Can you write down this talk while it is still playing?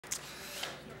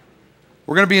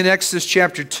We're going to be in Exodus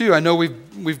chapter 2. I know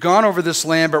we've gone over this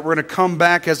land, but we're going to come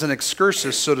back as an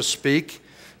excursus, so to speak.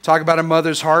 Talk about a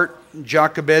mother's heart.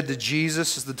 Jochebed to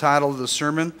Jesus is the title of the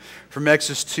sermon from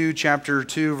Exodus 2, chapter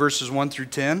 2, verses 1 through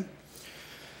 10.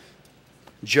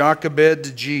 Jochebed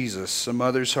to Jesus, a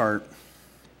mother's heart.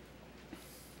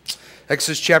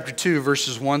 Exodus chapter 2,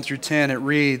 verses 1 through 10, it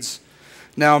reads,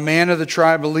 "Now a man of the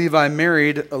tribe of Levi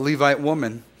married a Levite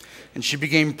woman, and she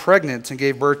became pregnant and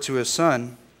gave birth to a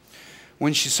son.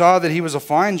 When she saw that he was a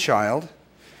fine child,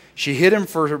 she hid him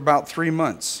for about 3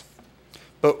 months.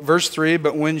 But verse 3,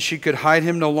 but when she could hide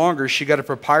him no longer, she got a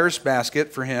papyrus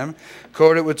basket for him,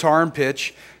 coated it with tar and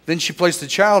pitch. Then she placed the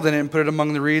child in it and put it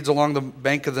among the reeds along the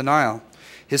bank of the Nile.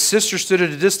 His sister stood at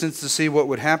a distance to see what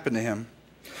would happen to him.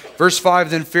 Verse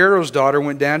 5, then Pharaoh's daughter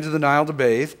went down to the Nile to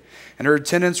bathe, and her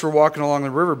attendants were walking along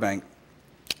the riverbank.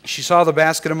 She saw the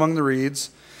basket among the reeds.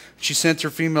 She sent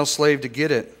her female slave to get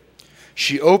it.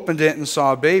 She opened it and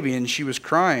saw a baby, and she was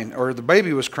crying, or the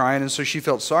baby was crying, and so she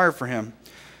felt sorry for him.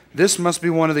 This must be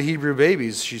one of the Hebrew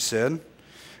babies, she said.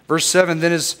 Verse 7,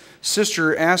 then his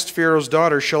sister asked Pharaoh's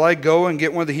daughter, shall I go and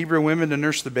get one of the Hebrew women to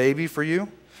nurse the baby for you?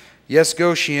 Yes,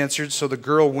 go, she answered. So the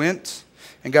girl went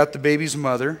and got the baby's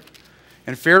mother.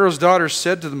 And Pharaoh's daughter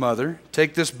said to the mother,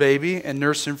 take this baby and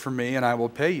nurse him for me, and I will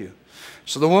pay you.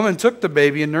 So the woman took the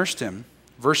baby and nursed him.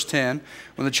 Verse 10,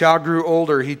 when the child grew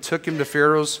older, he took him to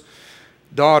Pharaoh's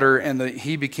daughter, and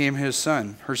he became her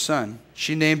son.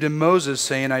 She named him Moses,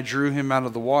 saying, I drew him out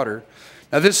of the water.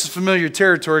 Now this is familiar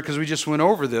territory because we just went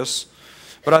over this,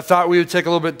 but I thought we would take a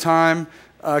little bit of time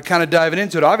kind of diving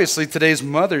into it. Obviously, today's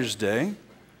Mother's Day,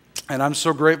 and I'm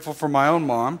so grateful for my own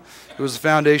mom. It was the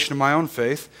foundation of my own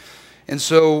faith. And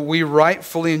so we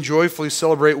rightfully and joyfully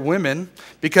celebrate women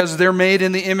because they're made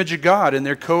in the image of God, and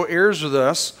they're co-heirs with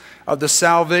us of the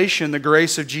salvation, the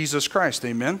grace of Jesus Christ.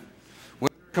 Amen?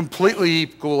 Completely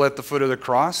equal at the foot of the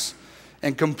cross,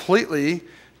 and completely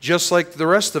just like the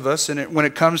rest of us when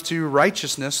it comes to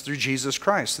righteousness through Jesus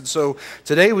Christ. And so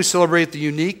today we celebrate the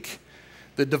unique,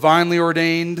 the divinely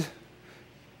ordained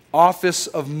office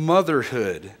of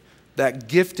motherhood, that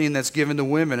gifting that's given to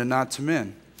women and not to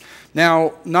men.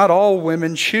 Now, not all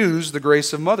women choose the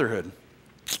grace of motherhood.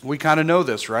 We kind of know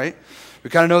this, right? We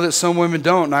kind of know that some women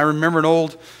don't. And I remember an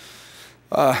old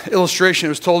illustration. It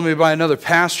was told to me by another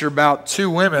pastor about two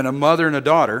women, a mother and a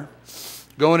daughter,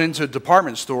 going into a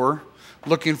department store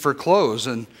looking for clothes.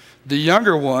 And the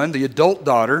younger one, the adult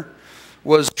daughter,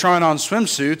 was trying on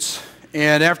swimsuits.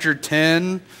 And after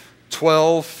 10,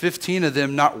 12, 15 of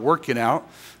them not working out,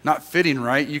 not fitting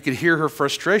right, you could hear her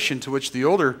frustration, to which the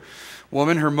older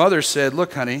woman, her mother, said,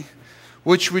 look, honey,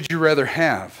 which would you rather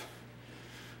have?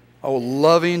 A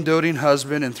loving, doting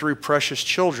husband and 3 precious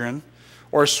children,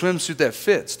 or a swimsuit that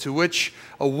fits? To which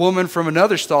a woman from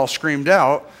another stall screamed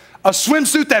out, a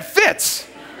swimsuit that fits,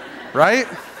 right?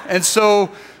 And so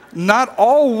not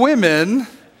all women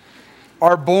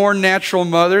are born natural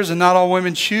mothers, and not all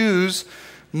women choose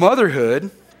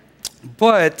motherhood,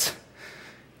 but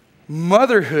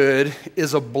motherhood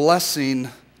is a blessing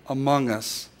among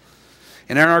us.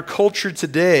 And in our culture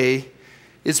today,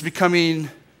 it's becoming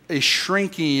a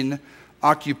shrinking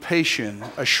occupation,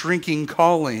 a shrinking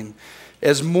calling,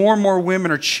 as more and more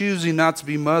women are choosing not to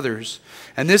be mothers.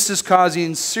 And this is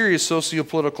causing serious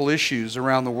socio-political issues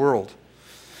around the world.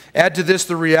 Add to this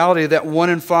the reality that 1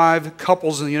 in 5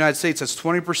 couples in the United States, that's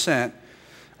 20%,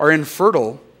 are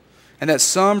infertile, and that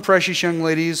some precious young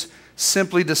ladies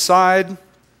simply decide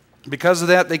because of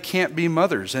that they can't be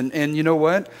mothers. And you know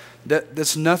what?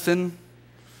 That's nothing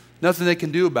they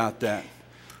can do about that.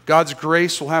 God's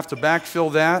grace will have to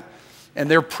backfill that, and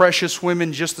they're precious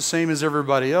women just the same as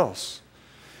everybody else.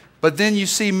 But then you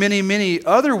see many, many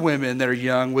other women that are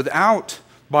young without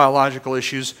biological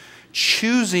issues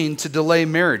choosing to delay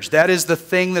marriage. That is the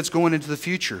thing that's going into the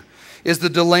future, is the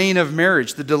delaying of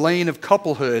marriage, the delaying of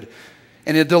couplehood,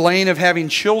 and the delaying of having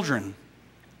children.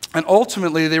 And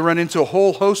ultimately, they run into a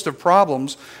whole host of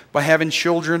problems by having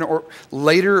children or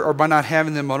later, or by not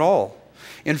having them at all.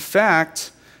 In fact,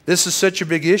 this is such a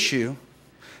big issue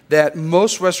that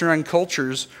most Western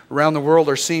cultures around the world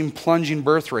are seeing plunging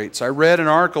birth rates. I read an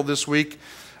article this week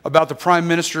about the Prime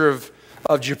Minister of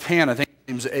Japan, I think his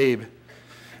name's Abe,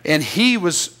 and he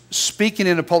was speaking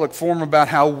in a public forum about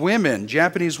how women,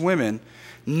 Japanese women,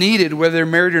 needed, whether they're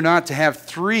married or not, to have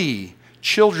 3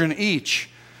 children each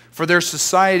for their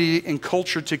society and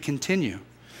culture to continue,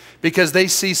 because they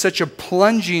see such a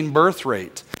plunging birth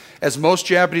rate, as most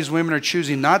Japanese women are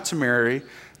choosing not to marry,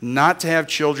 not to have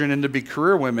children, and to be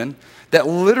career women, that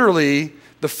literally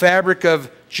the fabric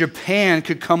of Japan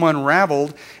could come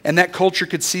unraveled and that culture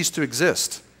could cease to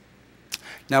exist.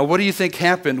 Now, what do you think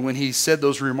happened when he said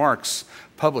those remarks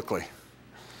publicly?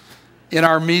 In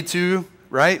our Me Too,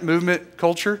 right, movement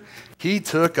culture, he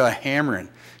took a hammering.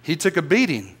 He took a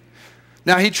beating.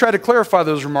 Now, he tried to clarify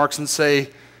those remarks and say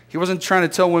he wasn't trying to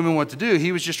tell women what to do.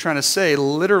 He was just trying to say,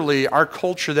 literally, our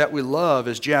culture that we love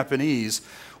as Japanese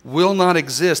will not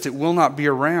exist. It will not be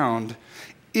around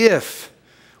if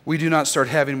we do not start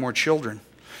having more children.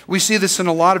 We see this in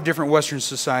a lot of different Western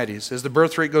societies. As the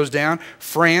birth rate goes down,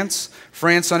 France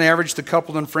on average, the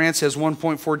couple in France has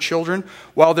 1.4 children,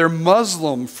 while their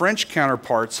Muslim French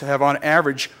counterparts have on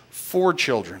average 4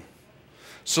 children.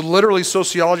 So literally,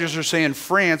 sociologists are saying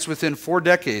France, within 4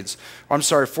 generations,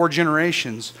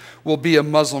 will be a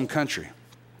Muslim country.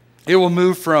 It will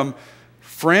move from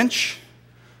French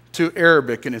to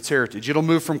Arabic in its heritage. It'll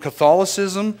move from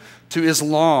Catholicism to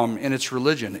Islam in its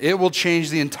religion. It will change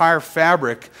the entire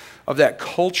fabric of that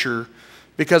culture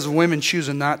because of women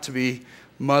choosing not to be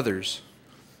mothers.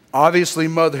 Obviously,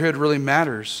 motherhood really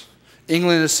matters.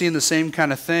 England is seeing the same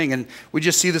kind of thing, and we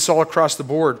just see this all across the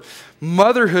board.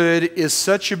 Motherhood is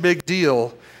such a big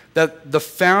deal that the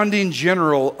founding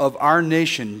general of our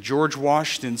nation, George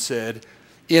Washington, said,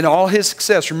 in all his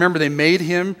success, remember, they made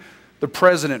him the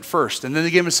president first, and then they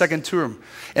gave him a second term.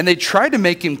 And they tried to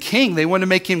make him king. They wanted to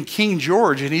make him King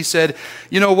George. And he said,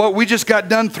 you know what? We just got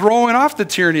done throwing off the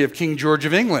tyranny of King George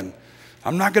of England.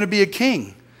 I'm not going to be a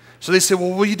king. So they said,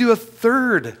 well, will you do a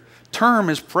third term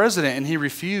as president? And he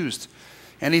refused.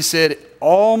 And he said,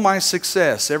 all my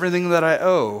success, everything that I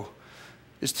owe,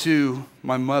 is to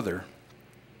my mother.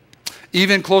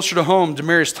 Even closer to home,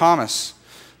 Demaryius Thomas,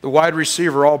 the wide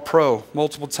receiver, all-pro,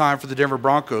 multiple time for the Denver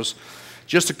Broncos.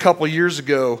 Just a couple years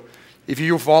ago, if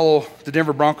you follow the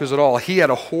Denver Broncos at all, he had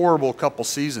a horrible couple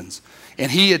seasons.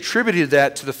 And he attributed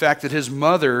that to the fact that his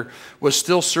mother was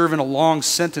still serving a long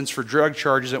sentence for drug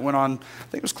charges that went on, I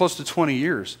think it was close to 20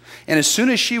 years. And as soon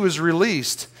as she was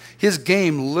released, his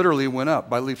game literally went up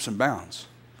by leaps and bounds.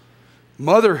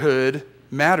 Motherhood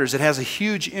matters. It has a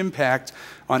huge impact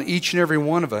on each and every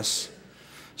one of us.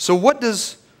 So what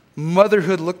does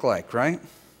motherhood look like, right?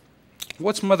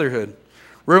 What's motherhood?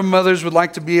 Real mothers would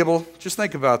like to be able, just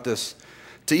think about this,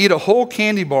 to eat a whole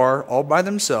candy bar all by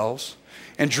themselves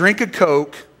and drink a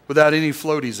Coke without any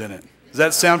floaties in it. Does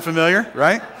that sound familiar,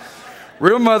 right?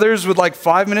 Real mothers would like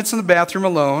 5 minutes in the bathroom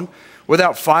alone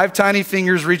without 5 tiny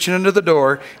fingers reaching under the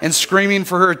door and screaming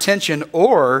for her attention,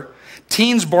 or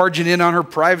teens barging in on her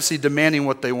privacy demanding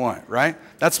what they want, right?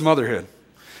 That's motherhood.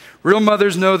 Real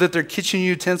mothers know that their kitchen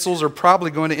utensils are probably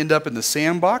going to end up in the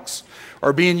sandbox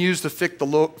or being used to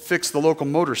fix the local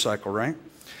motorcycle, right?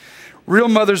 Real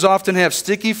mothers often have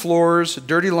sticky floors,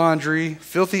 dirty laundry,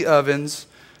 filthy ovens,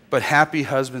 but happy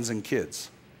husbands and kids.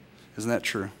 Isn't that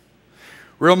true?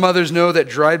 Real mothers know that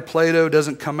dried Play-Doh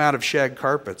doesn't come out of shag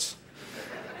carpets,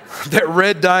 that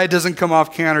red dye doesn't come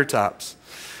off countertops,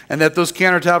 and that those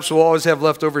countertops will always have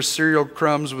leftover cereal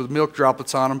crumbs with milk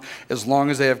droplets on them as long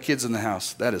as they have kids in the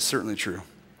house. That is certainly true.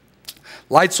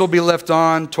 Lights will be left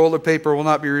on, toilet paper will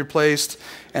not be replaced,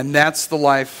 and that's the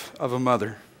life of a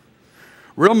mother.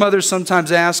 Real mothers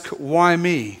sometimes ask, why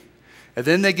me? And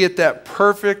then they get that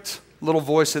perfect little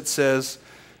voice that says,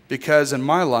 because in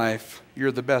my life,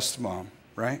 you're the best mom,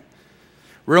 right?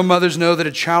 Real mothers know that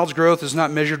a child's growth is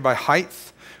not measured by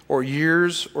height or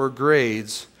years or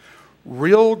grades.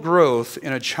 Real growth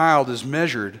in a child is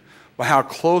measured by how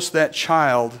close that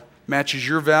child matches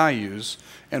your values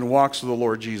and walks with the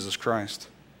Lord Jesus Christ.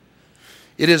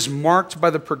 It is marked by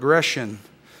the progression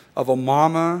of a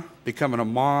mama becoming a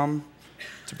mom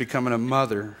to becoming a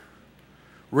mother.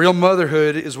 Real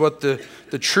motherhood is what the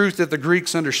truth that the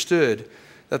Greeks understood,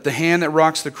 that the hand that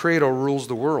rocks the cradle rules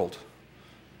the world.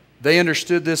 They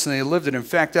understood this and they lived it. In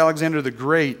fact, Alexander the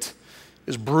Great,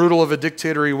 as brutal of a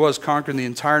dictator he was, conquering the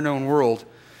entire known world,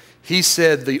 he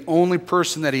said the only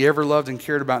person that he ever loved and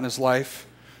cared about in his life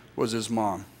was his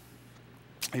mom,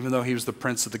 even though he was the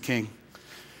prince of the king.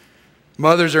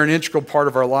 Mothers are an integral part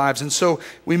of our lives. And so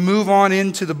we move on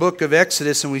into the book of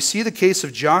Exodus and we see the case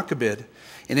of Jochebed.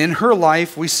 And in her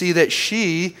life, we see that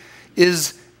she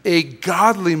is a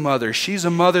godly mother. She's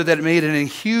a mother that made a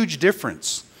huge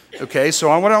difference. Okay,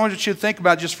 so what I want you to think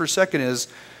about just for a second is,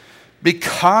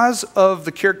 because of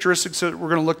the characteristics that we're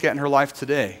going to look at in her life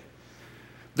today,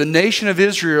 the nation of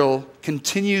Israel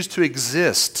continues to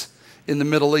exist in the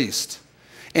Middle East.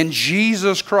 And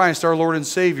Jesus Christ, our Lord and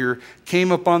Savior,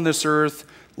 came upon this earth,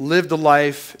 lived a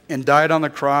life, and died on the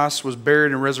cross, was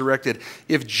buried and resurrected.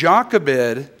 If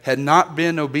Jochebed had not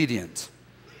been obedient,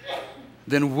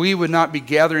 then we would not be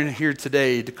gathering here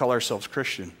today to call ourselves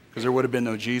Christian, because there would have been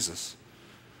no Jesus.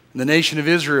 And the nation of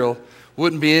Israel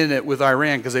wouldn't be in it with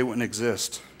Iran because they wouldn't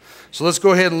exist. So let's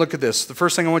go ahead and look at this. The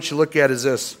first thing I want you to look at is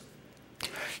this.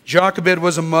 Jochebed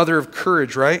was a mother of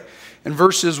courage, right? In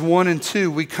verses 1 and 2,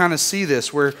 we kind of see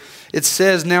this where it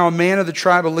says, now a man of the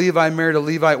tribe of Levi married a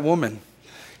Levite woman.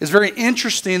 It's very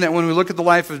interesting that when we look at the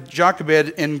life of Jochebed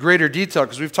in greater detail,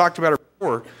 because we've talked about her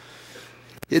before,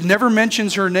 it never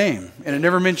mentions her name, and it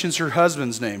never mentions her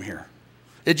husband's name here.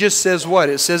 It just says what?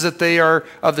 It says that they are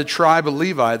of the tribe of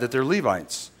Levi, that they're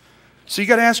Levites. So you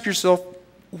got to ask yourself,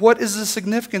 what is the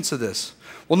significance of this?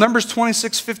 Well, Numbers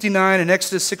 26:59 and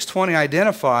Exodus 6:20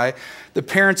 identify the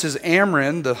parents as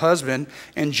Amram, the husband,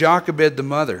 and Jochebed, the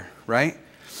mother, right?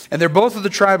 And they're both of the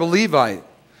tribe of Levi.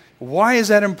 Why is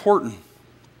that important?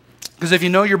 Because if you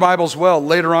know your Bibles well,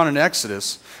 later on in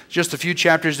Exodus, just a few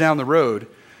chapters down the road,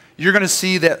 you're going to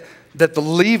see that the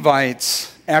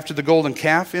Levites, after the golden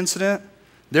calf incident,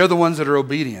 they're the ones that are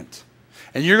obedient.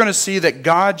 And you're going to see that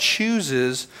God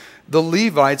chooses the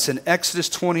Levites in Exodus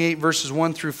 28 verses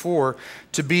 1 through 4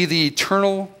 to be the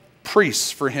eternal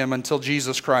priests for him until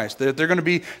Jesus Christ. They're going to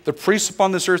be the priests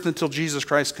upon this earth until Jesus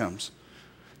Christ comes.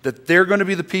 That they're going to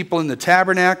be the people in the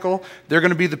tabernacle. They're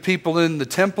going to be the people in the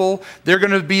temple. They're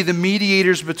going to be the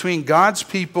mediators between God's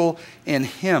people and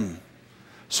him.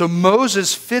 So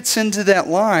Moses fits into that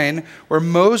line where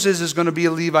Moses is going to be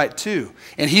a Levite too.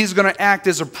 And he's going to act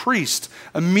as a priest,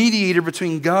 a mediator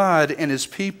between God and his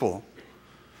people.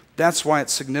 That's why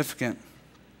it's significant.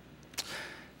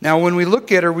 Now, when we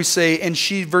look at her, we say, and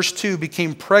she, verse 2,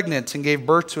 became pregnant and gave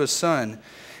birth to a son.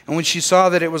 And when she saw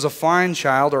that it was a fine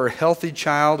child or a healthy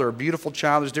child or a beautiful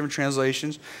child, there's different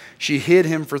translations, she hid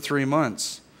him for 3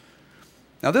 months.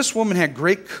 Now, this woman had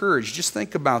great courage. Just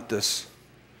think about this.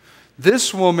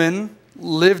 This woman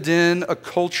lived in a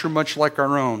culture much like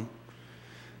our own.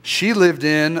 She lived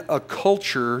in a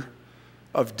culture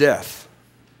of death.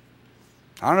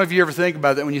 I don't know if you ever think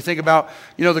about that when you think about,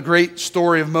 the great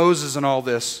story of Moses and all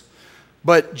this.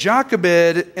 But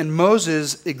Jochebed and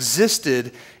Moses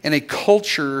existed in a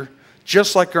culture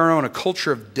just like our own, a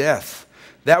culture of death.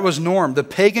 That was norm. The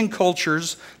pagan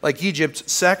cultures, like Egypt,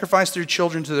 sacrificed their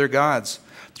children to their gods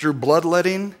through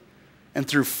bloodletting and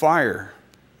through fire.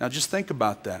 Now just think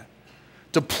about that.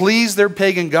 To please their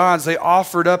pagan gods, they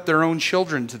offered up their own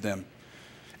children to them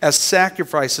as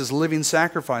sacrifices, living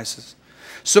sacrifices.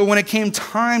 So when it came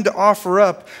time to offer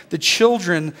up the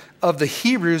children of the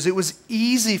Hebrews, it was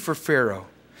easy for Pharaoh.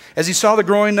 As he saw the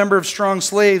growing number of strong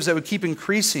slaves that would keep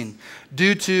increasing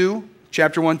due to,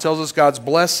 chapter 1 tells us, God's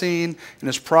blessing and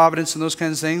his providence and those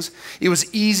kinds of things, it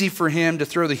was easy for him to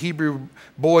throw the Hebrew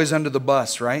boys under the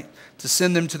bus, right? To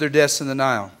send them to their deaths in the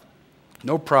Nile.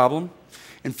 No problem.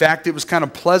 In fact, it was kind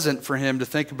of pleasant for him to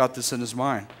think about this in his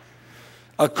mind.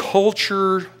 A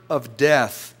culture of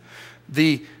death.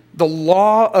 The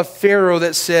law of Pharaoh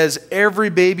that says every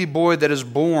baby boy that is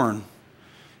born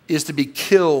is to be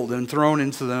killed and thrown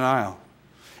into the Nile.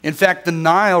 In fact, the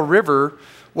Nile River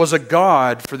was a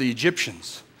god for the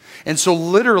Egyptians. And so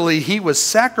literally he was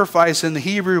sacrificing the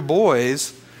Hebrew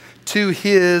boys to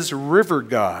his river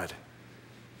god.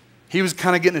 He was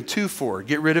kind of getting a two-for.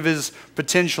 Get rid of his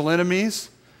potential enemies,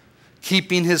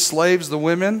 keeping his slaves, the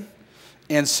women,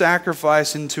 and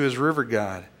sacrificing to his river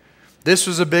god. This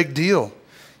was a big deal.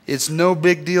 It's no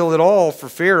big deal at all for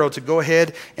Pharaoh to go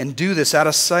ahead and do this out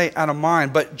of sight, out of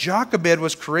mind. But Jochebed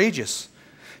was courageous.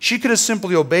 She could have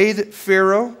simply obeyed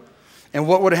Pharaoh, and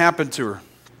what would have happened to her?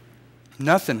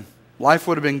 Nothing. Life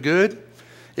would have been good.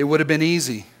 It would have been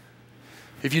easy.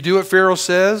 If you do what Pharaoh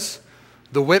says,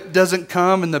 the whip doesn't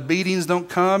come and the beatings don't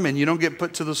come and you don't get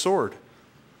put to the sword.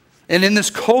 And in this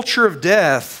culture of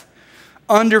death,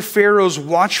 under Pharaoh's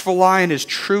watchful eye and his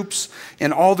troops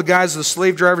and all the guys, the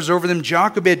slave drivers over them,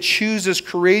 Jochebed chooses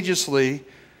courageously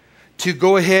to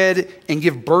go ahead and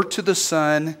give birth to the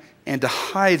son and to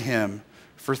hide him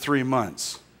for 3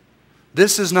 months.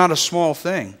 This is not a small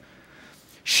thing.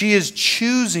 She is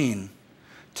choosing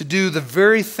to do the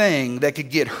very thing that could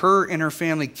get her and her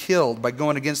family killed by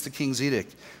going against the king's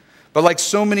edict. But like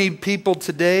so many people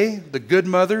today, the good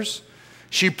mothers,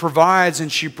 she provides and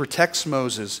she protects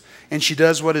Moses, and she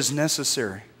does what is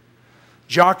necessary.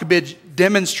 Jochebed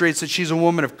demonstrates that she's a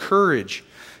woman of courage.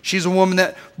 She's a woman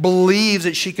that believes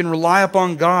that she can rely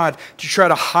upon God to try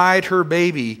to hide her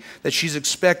baby that she's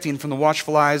expecting from the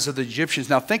watchful eyes of the Egyptians.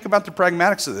 Now think about the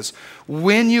pragmatics of this.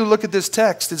 When you look at this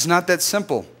text, it's not that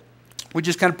simple. We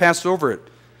just kind of passed over it.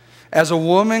 As a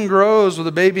woman grows with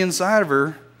a baby inside of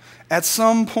her, at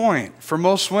some point, for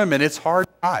most women, it's hard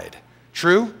to hide.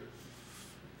 True?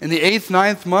 In the 8th,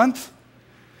 9th month,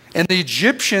 and the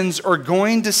Egyptians are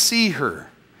going to see her,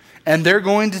 and they're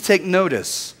going to take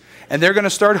notice, and they're going to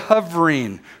start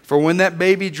hovering for when that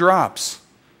baby drops.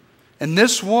 And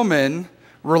this woman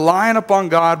relying upon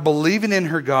God, believing in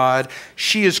her God.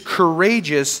 She is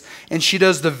courageous, and she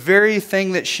does the very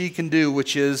thing that she can do,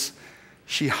 which is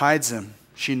she hides him.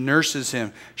 She nurses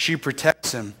him. She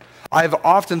protects him. I've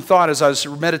often thought as I was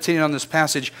meditating on this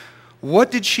passage,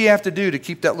 what did she have to do to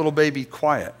keep that little baby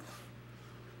quiet?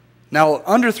 Now,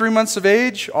 under 3 months of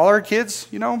age, all our kids,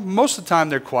 most of the time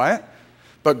they're quiet.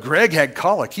 But Greg had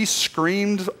colic. He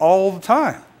screamed all the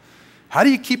time. How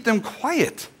do you keep them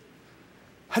quiet?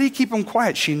 How do you keep them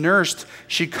quiet? She nursed,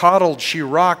 she coddled, she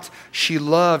rocked, she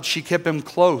loved, she kept him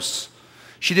close.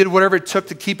 She did whatever it took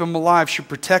to keep him alive. She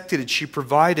protected it, she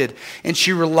provided, and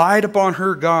she relied upon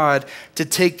her God to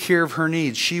take care of her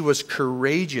needs. She was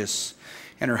courageous,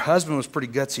 and her husband was pretty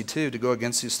gutsy too, to go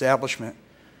against the establishment.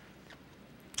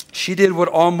 She did what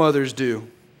all mothers do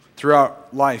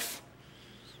throughout life,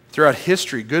 throughout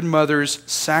history. Good mothers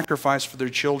sacrifice for their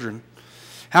children.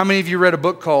 How many of you read a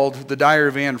book called The Diary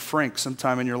of Anne Frank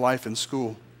sometime in your life in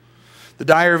school? The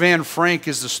Diary of Anne Frank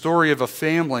is the story of a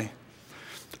family,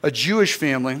 a Jewish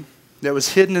family that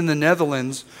was hidden in the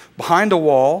Netherlands behind a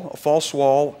wall, a false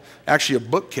wall, actually a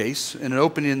bookcase, and an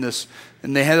opening in this,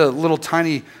 and they had a little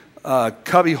tiny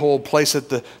cubbyhole place that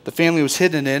the family was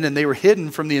hidden in, and they were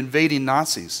hidden from the invading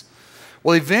Nazis.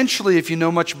 Well, eventually, if you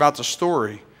know much about the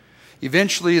story,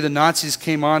 eventually the Nazis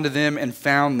came onto them and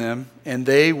found them, and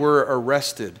they were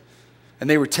arrested. And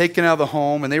they were taken out of the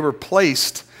home, and they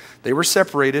were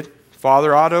separated.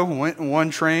 Father Otto went in one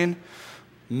train,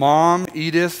 Mom,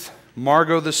 Edith,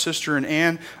 Margot, the sister, and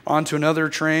Anne onto another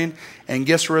train, and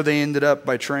guess where they ended up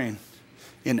by train?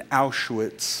 In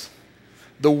Auschwitz.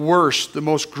 The worst, the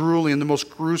most grueling, the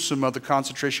most gruesome of the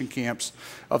concentration camps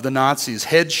of the Nazis.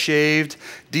 Heads shaved,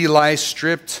 deliced,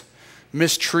 stripped,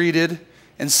 mistreated,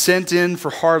 and sent in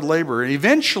for hard labor. And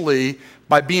eventually,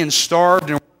 by being starved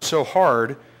and worked so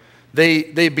hard,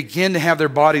 they begin to have their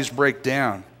bodies break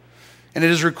down. And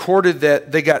it is recorded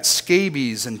that they got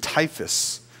scabies and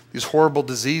typhus, these horrible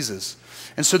diseases.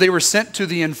 And so they were sent to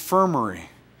the infirmary,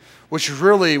 which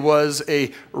really was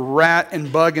a rat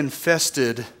and bug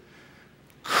infested,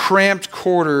 cramped,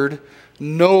 quartered,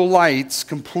 no lights,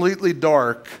 completely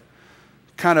dark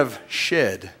kind of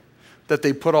shed that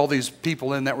they put all these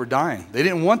people in that were dying. They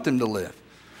didn't want them to live.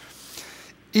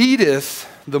 Edith,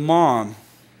 the mom,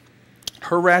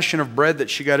 her ration of bread that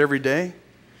she got every day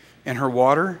and her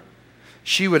water,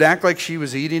 she would act like she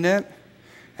was eating it,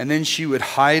 and then she would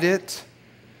hide it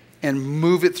and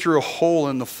move it through a hole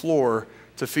in the floor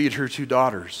to feed her two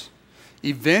daughters.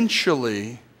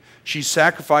 Eventually, she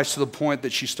sacrificed to the point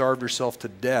that she starved herself to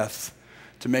death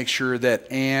to make sure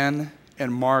that Anne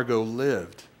and Margot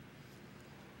lived.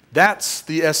 That's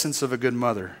the essence of a good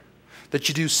mother, that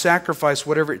you do sacrifice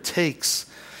whatever it takes.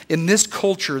 In this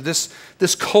culture, this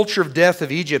culture of death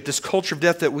of Egypt, this culture of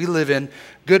death that we live in,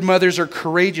 good mothers are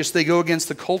courageous. They go against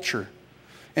the culture.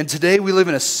 And today we live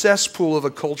in a cesspool of a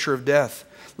culture of death.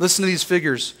 Listen to these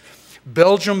figures.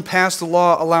 Belgium passed a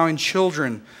law allowing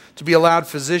children to be allowed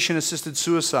physician-assisted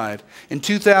suicide. In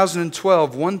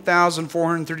 2012,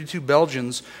 1,432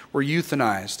 Belgians were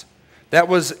euthanized. That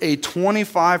was a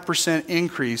 25%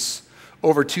 increase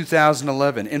over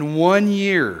 2011. In 1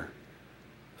 year,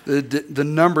 the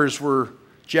numbers were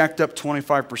jacked up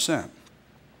 25%.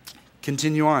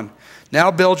 Continue on. Now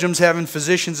Belgium's having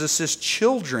physicians assist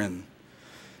children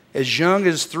as young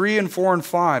as 3 and 4 and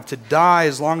 5 to die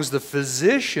as long as the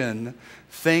physician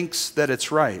thinks that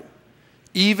it's right.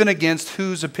 Even against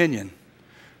whose opinion?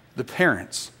 The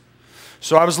parents.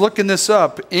 So I was looking this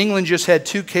up. England just had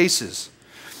 2 cases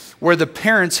where the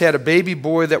parents had a baby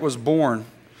boy that was born,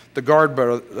 the Guard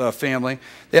family.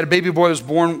 They had a baby boy that was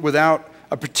born without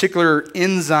a particular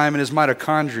enzyme in his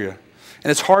mitochondria,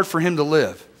 and it's hard for him to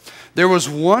live. There was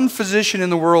one physician in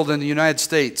the world in the United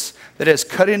States that has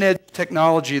cutting-edge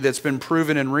technology that's been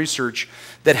proven in research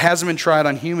that hasn't been tried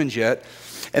on humans yet,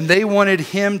 and they wanted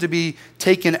him to be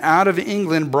taken out of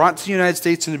England, brought to the United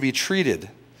States, and to be treated.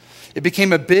 It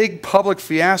became a big public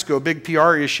fiasco, a big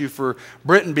PR issue for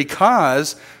Britain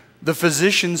because the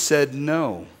physician said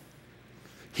no.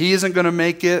 He isn't going to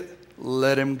make it,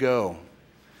 let him go.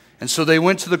 And so they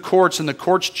went to the courts, and the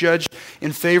courts judged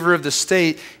in favor of the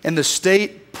state, and the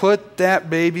state put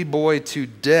that baby boy to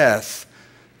death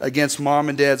against mom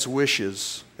and dad's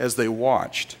wishes as they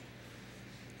watched.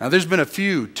 Now, there's been a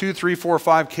few, 2, 3, 4,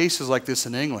 5 cases like this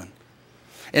in England.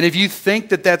 And if you think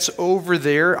that that's over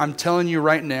there, I'm telling you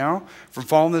right now, from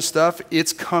following this stuff,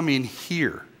 it's coming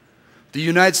here. The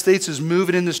United States is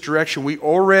moving in this direction. We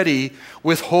already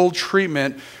withhold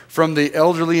treatment from the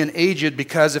elderly and aged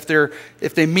because if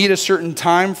they meet a certain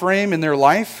time frame in their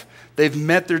life, they've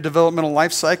met their developmental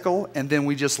life cycle, and then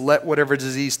we just let whatever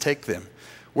disease take them.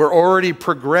 We're already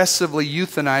progressively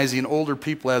euthanizing older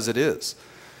people as it is.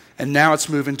 And now it's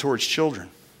moving towards children.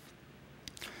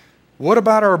 What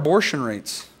about our abortion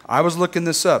rates? I was looking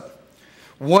this up.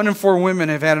 1 in 4 women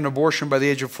have had an abortion by the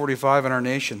age of 45 in our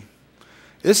nation.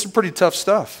 This is pretty tough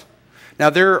stuff. Now,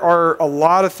 there are a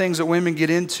lot of things that women get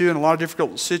into and a lot of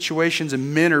difficult situations,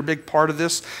 and men are a big part of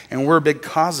this, and we're a big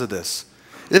cause of this.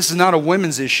 This is not a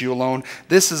women's issue alone.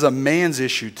 This is a man's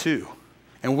issue too,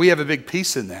 and we have a big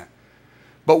piece in that.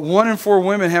 But 1 in 4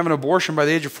 women have an abortion by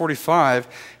the age of 45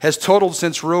 has totaled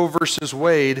since Roe versus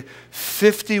Wade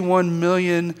 51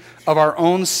 million of our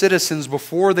own citizens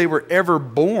before they were ever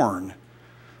born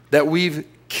that we've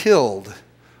killed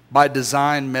by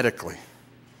design medically.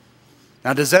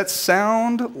 Now, does that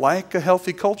sound like a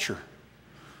healthy culture?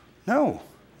 No.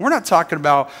 We're not talking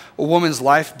about a woman's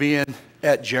life being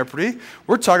at jeopardy.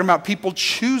 We're talking about people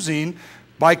choosing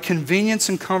by convenience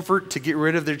and comfort to get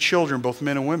rid of their children, both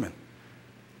men and women.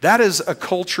 That is a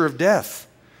culture of death.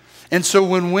 And so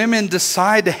when women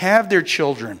decide to have their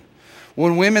children,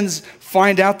 when women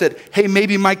find out that, hey,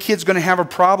 maybe my kid's going to have a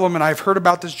problem and I've heard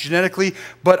about this genetically,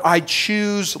 but I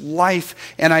choose life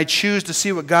and I choose to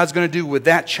see what God's going to do with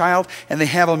that child, and they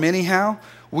have them anyhow,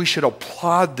 we should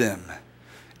applaud them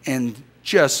and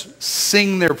just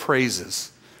sing their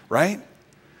praises, right?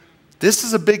 This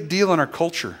is a big deal in our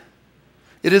culture.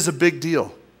 It is a big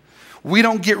deal. We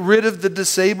don't get rid of the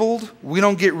disabled. We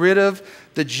don't get rid of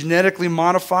the genetically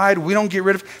modified. We don't get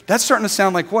rid of... That's starting to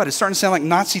sound like what? It's starting to sound like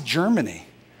Nazi Germany.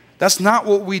 That's not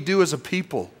what we do as a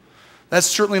people. That's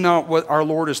certainly not what our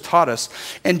Lord has taught us.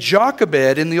 And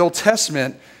Jochebed in the Old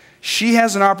Testament, she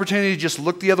has an opportunity to just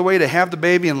look the other way, to have the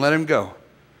baby and let him go.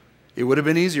 It would have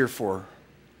been easier for her.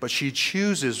 But she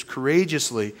chooses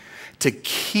courageously to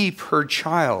keep her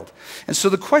child. And so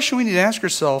the question we need to ask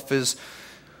ourselves is,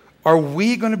 are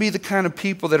we going to be the kind of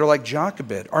people that are like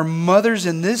Jochebed? Are mothers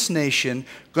in this nation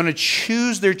going to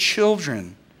choose their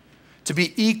children to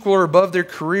be equal or above their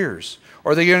careers?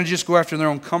 Or are they going to just go after their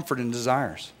own comfort and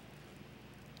desires?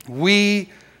 We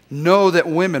know that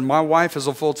women, my wife is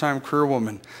a full-time career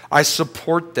woman. I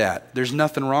support that. There's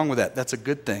nothing wrong with that. That's a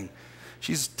good thing.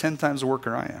 She's 10 times the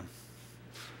worker I am.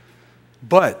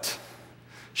 But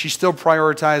she still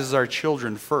prioritizes our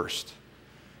children first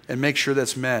and makes sure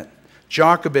that's met.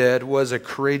 Jochebed was a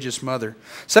courageous mother.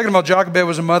 Second of all, Jochebed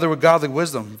was a mother with godly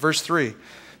wisdom. Verse 3.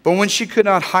 But when she could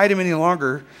not hide him any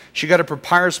longer, she got a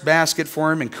papyrus basket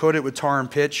for him and coated it with tar and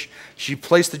pitch. She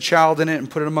placed the child in it and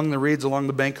put it among the reeds along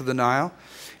the bank of the Nile.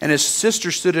 And his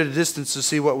sister stood at a distance to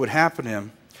see what would happen to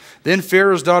him. Then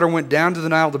Pharaoh's daughter went down to the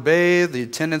Nile to bathe. The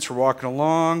attendants were walking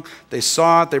along. They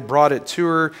saw it. They brought it to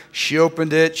her. She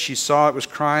opened it. She saw it was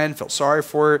crying, felt sorry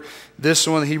for it. This is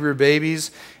one of the Hebrew babies.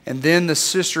 And then the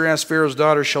sister asked Pharaoh's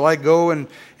daughter, shall I go and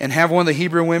have one of the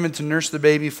Hebrew women to nurse the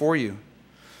baby for you?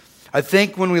 I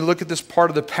think when we look at this part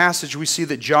of the passage, we see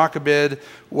that Jochebed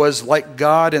was like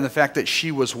God in the fact that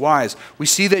she was wise. We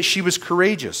see that she was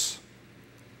courageous.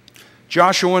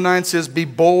 Joshua 1:9 says, be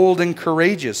bold and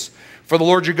courageous, for the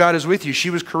Lord your God is with you. She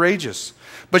was courageous.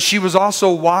 But she was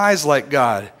also wise like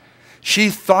God. She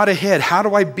thought ahead. How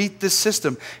do I beat this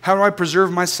system? How do I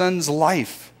preserve my son's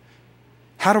life?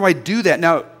 How do I do that?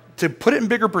 Now, to put it in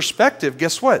bigger perspective,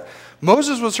 guess what?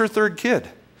 Moses was her third kid.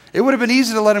 It would have been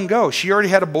easy to let him go. She already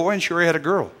had a boy and she already had a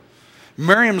girl.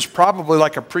 Miriam's probably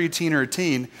like a preteen or a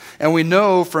teen. And we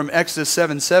know from Exodus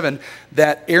 7:7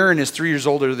 that Aaron is 3 years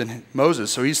older than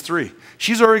Moses, so he's 3.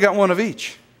 She's already got one of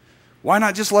each. Why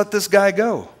not just let this guy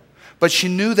go? But she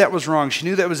knew that was wrong. She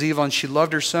knew that was evil, and she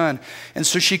loved her son. And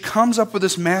so she comes up with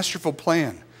this masterful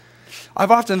plan.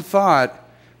 I've often thought,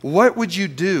 what would you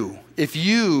do if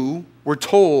you were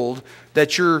told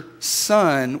that your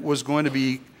son was going to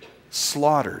be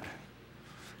slaughtered?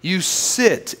 You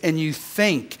sit and you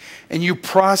think and you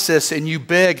process and you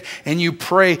beg and you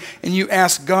pray and you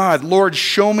ask God, Lord,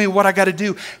 show me what I got to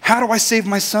do. How do I save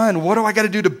my son? What do I got to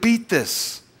do to beat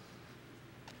this?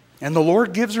 And the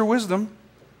Lord gives her wisdom.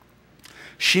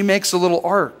 She makes a little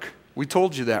ark. We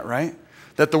told you that, right?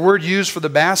 That the word used for the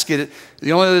basket,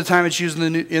 the only other time it's used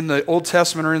in the Old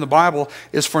Testament or in the Bible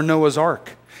is for Noah's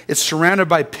ark. It's surrounded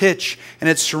by pitch and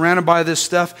it's surrounded by this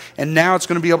stuff, and now it's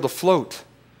going to be able to float.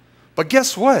 But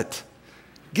guess what?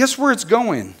 Guess where it's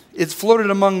going? It's floated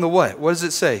among the what? What does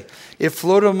it say? It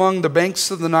floated among the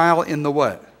banks of the Nile in the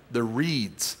what? The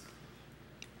reeds.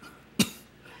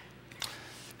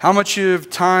 How much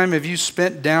of time have you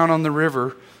spent down on the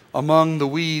river among the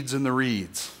weeds and the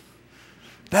reeds?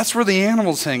 That's where the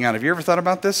animals hang out. Have you ever thought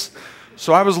about this?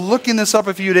 So I was looking this up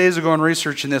a few days ago and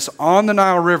researching this. On the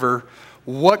Nile River,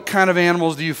 what kind of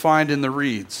animals do you find in the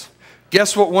reeds?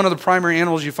 Guess what one of the primary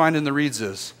animals you find in the reeds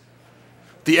is?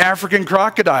 The African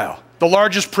crocodile, the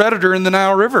largest predator in the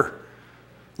Nile River,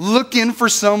 looking for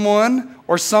someone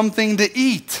or something to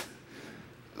eat.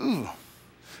 Ooh.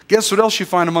 Guess what else you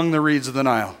find among the reeds of the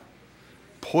Nile?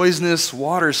 Poisonous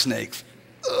water snakes.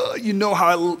 You know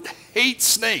how I hate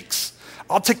snakes.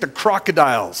 I'll take the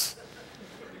crocodiles.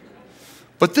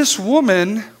 But this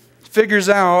woman figures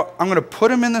out, I'm going to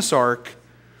put him in this ark.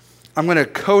 I'm going to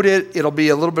coat it. It'll be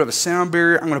a little bit of a sound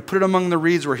barrier. I'm going to put it among the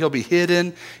reeds where he'll be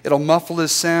hidden. It'll muffle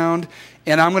his sound.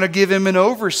 And I'm going to give him an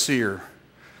overseer,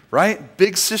 right?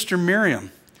 Big sister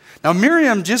Miriam. Now,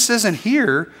 Miriam just isn't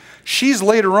here. She's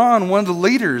later on one of the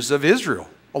leaders of Israel,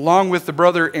 along with the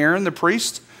brother Aaron, the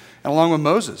priest, and along with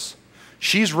Moses.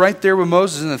 She's right there with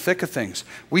Moses in the thick of things.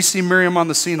 We see Miriam on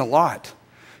the scene a lot.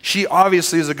 She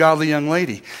obviously is a godly young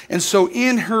lady. And so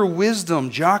in her wisdom,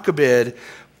 Jochebed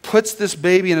puts this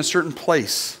baby in a certain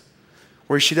place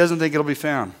where she doesn't think it'll be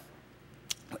found.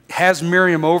 Has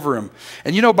Miriam over him.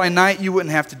 And you know, by night you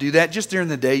wouldn't have to do that. Just during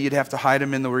the day you'd have to hide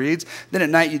him in the reeds. Then at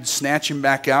night you'd snatch him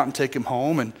back out and take him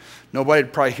home. And nobody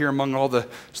would probably hear among all the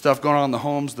stuff going on in the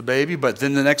homes, the baby. But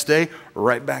then the next day,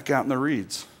 right back out in the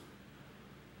reeds.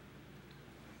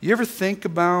 You ever think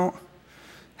about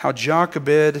how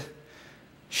Jochebed,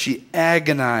 she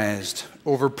agonized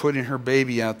over putting her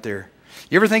baby out there?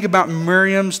 You ever think about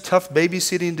Miriam's tough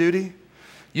babysitting duty?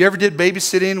 You ever did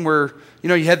babysitting where, you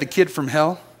know, you had the kid from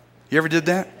hell? You ever did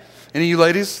that? Any of you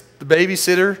ladies? The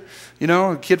babysitter, you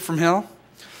know, a kid from hell?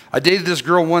 I dated this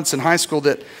girl once in high school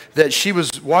that she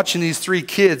was watching these 3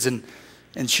 kids, and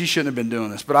she shouldn't have been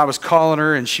doing this. But I was calling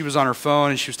her, and she was on her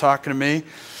phone, and she was talking to me.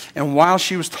 And while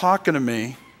she was talking to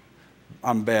me,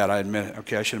 I'm bad, I admit it.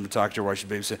 Okay, I shouldn't have been talking to her while she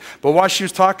was babysitting. But while she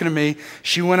was talking to me,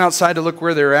 she went outside to look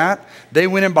where they're at. They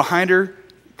went in behind her,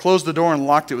 closed the door, and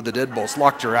locked it with the deadbolts,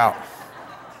 locked her out.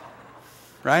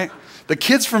 Right? The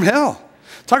kids from hell.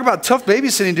 Talk about tough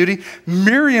babysitting duty.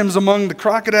 Miriam's among the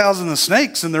crocodiles and the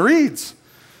snakes and the reeds.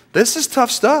 This is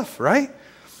tough stuff, right?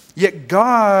 Yet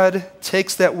God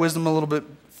takes that wisdom a little bit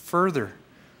further.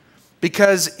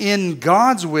 Because in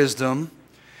God's wisdom,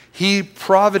 He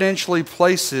providentially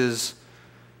places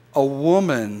a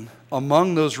woman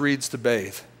among those reeds to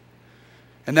bathe.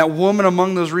 And that woman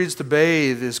among those reeds to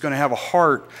bathe is going to have a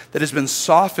heart that has been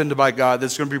softened by God,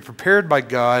 that's going to be prepared by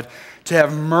God to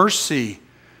have mercy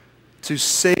to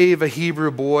save a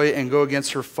Hebrew boy and go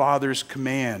against her father's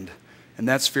command. And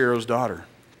that's Pharaoh's daughter.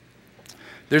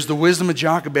 There's the wisdom of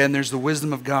Jochebed and there's the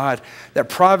wisdom of God that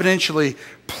providentially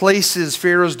places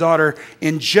Pharaoh's daughter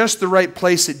in just the right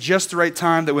place at just the right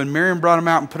time, that when Miriam brought him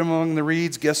out and put him among the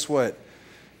reeds, guess what?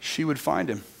 She would find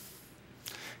him.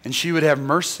 And she would have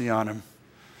mercy on him.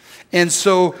 And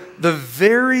so the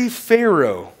very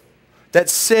Pharaoh that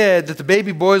said that the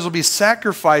baby boys will be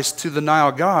sacrificed to the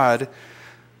Nile god,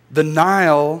 the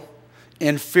Nile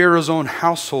and Pharaoh's own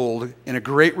household, in a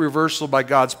great reversal by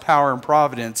God's power and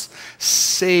providence,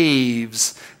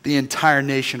 saves the entire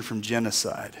nation from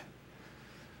genocide.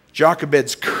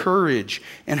 Jochebed's courage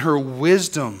and her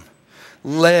wisdom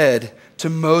led to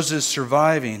Moses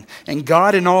surviving. And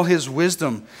God, in all His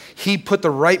wisdom, He put the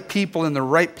right people in the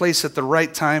right place at the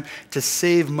right time to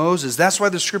save Moses. That's why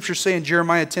the scriptures say in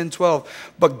Jeremiah 10:12,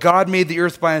 but God made the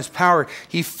earth by His power.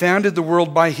 He founded the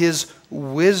world by His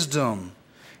wisdom.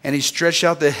 And He stretched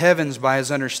out the heavens by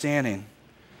His understanding.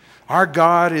 Our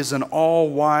God is an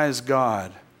all-wise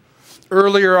God.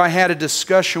 Earlier, I had a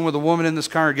discussion with a woman in this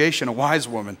congregation, a wise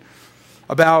woman,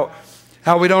 about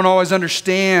how we don't always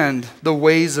understand the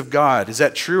ways of God. Is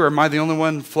that true, or am I the only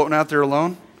one floating out there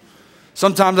alone?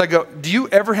 Sometimes I go, do you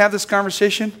ever have this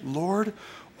conversation? Lord,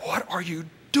 what are you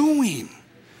doing?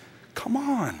 Come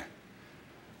on.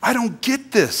 I don't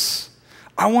get this.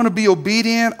 I want to be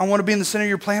obedient. I want to be in the center of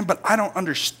your plan, but I don't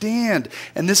understand.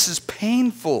 And this is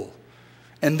painful.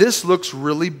 And this looks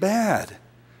really bad.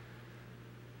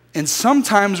 And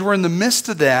sometimes we're in the midst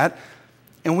of that,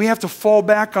 and we have to fall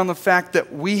back on the fact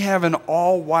that we have an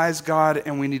all-wise God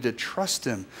and we need to trust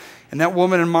Him. And that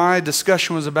woman and my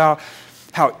discussion was about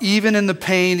how even in the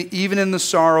pain, even in the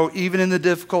sorrow, even in the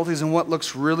difficulties and what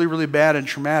looks really, really bad and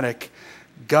traumatic,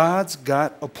 God's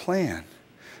got a plan.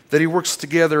 That He works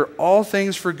together all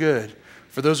things for good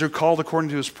for those who are called according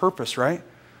to His purpose, right?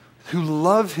 Who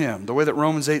love Him, the way that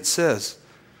Romans 8 says.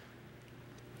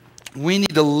 We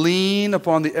need to lean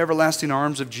upon the everlasting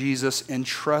arms of Jesus and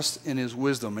trust in His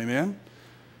wisdom. Amen?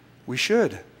 We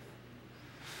should.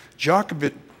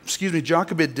 Jochebed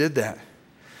did that.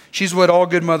 She's what all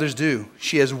good mothers do.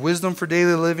 She has wisdom for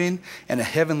daily living and a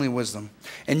heavenly wisdom.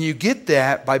 And you get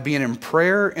that by being in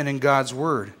prayer and in God's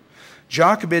Word.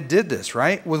 Jochebed did this,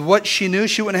 right? With what she knew,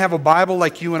 she wouldn't have a Bible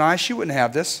like you and I. She wouldn't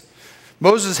have this.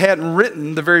 Moses hadn't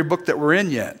written the very book that we're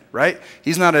in yet, right?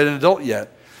 He's not an adult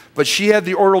yet. But she had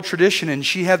the oral tradition, and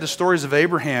she had the stories of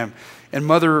Abraham and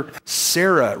Mother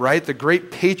Sarah, right? The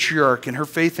great patriarch and her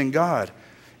faith in God.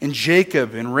 And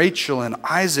Jacob and Rachel and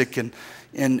Isaac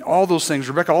and all those things.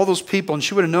 Rebecca, all those people, and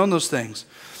she would have known those things.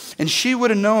 And she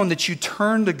would have known that you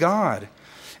turn to God.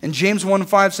 And James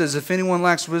 1:5 says, if anyone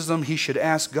lacks wisdom, he should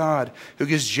ask God, who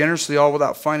gives generously all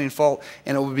without finding fault,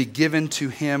 and it will be given to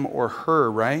him or her,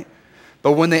 right?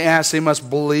 But when they ask, they must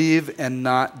believe and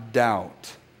not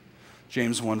doubt.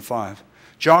 James 1:5.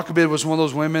 Jochebed was one of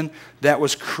those women that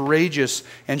was courageous,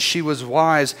 and she was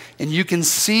wise. And you can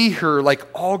see her, like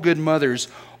all good mothers,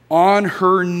 on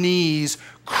her knees,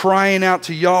 crying out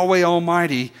to Yahweh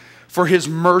Almighty for his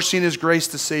mercy and his grace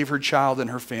to save her child and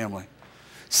her family.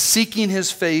 Seeking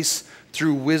his face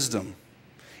through wisdom.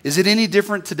 Is it any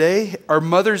different today? Are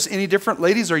mothers any different?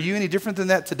 Ladies, are you any different than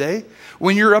that today?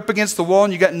 When you're up against the wall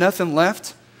and you got nothing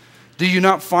left, do you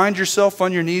not find yourself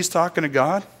on your knees talking to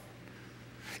God?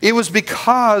 It was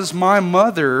because my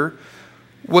mother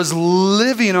was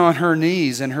living on her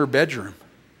knees in her bedroom,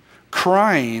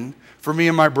 crying for me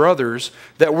and my brothers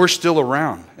that we're still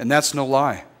around. And that's no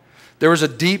lie. There was a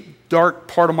deep, dark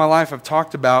part of my life I've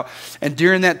talked about. And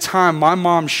during that time, my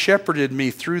mom shepherded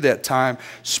me through that time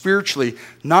spiritually,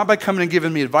 not by coming and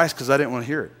giving me advice because I didn't want to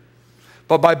hear it,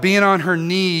 but by being on her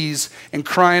knees and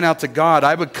crying out to God.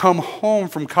 I would come home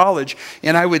from college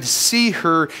and I would see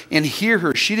her and hear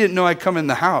her. She didn't know I'd come in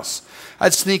the house.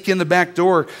 I'd sneak in the back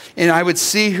door and I would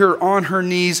see her on her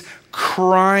knees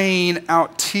crying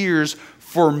out tears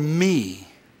for me.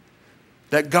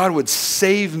 That God would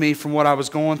save me from what I was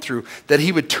going through. That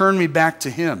he would turn me back to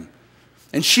him.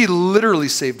 And she literally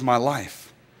saved my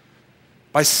life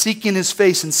by seeking his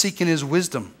face and seeking his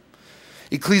wisdom.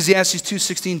 Ecclesiastes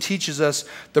 2:16 teaches us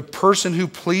the person who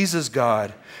pleases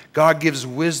God, God gives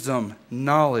wisdom,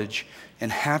 knowledge,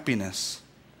 and happiness.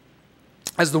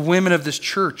 As the women of this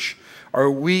church,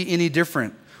 are we any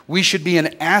different? We should be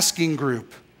an asking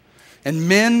group. And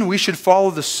men, we should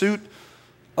follow the suit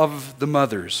of the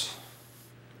mothers.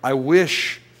 I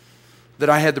wish that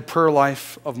I had the prayer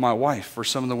life of my wife for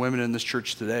some of the women in this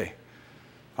church today.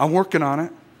 I'm working on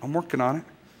it. I'm working on it.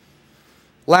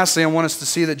 Lastly, I want us to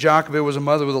see that Jochebed was a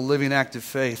mother with a living, active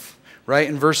faith. Right?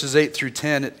 In verses 8 through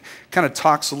 10, it kind of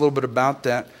talks a little bit about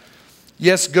that.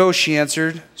 Yes, go, she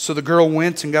answered. So the girl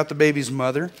went and got the baby's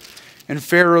mother. And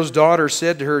Pharaoh's daughter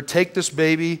said to her, take this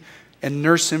baby and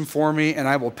nurse him for me, and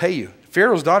I will pay you.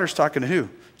 Pharaoh's daughter's talking to who?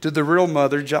 To the real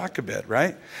mother, Jochebed,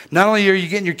 right? Not only are you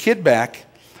getting your kid back,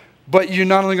 but you're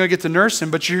not only going to get to nurse him,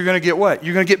 but you're going to get what?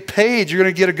 You're going to get paid. You're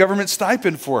going to get a government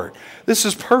stipend for it. This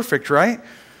is perfect, right?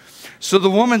 So the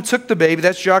woman took the baby,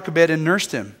 that's Jochebed, and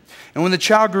nursed him. And when the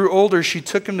child grew older, she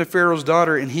took him to Pharaoh's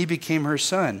daughter, and he became her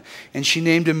son. And she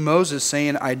named him Moses,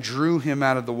 saying, I drew him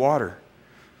out of the water.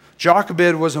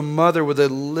 Jochebed was a mother with a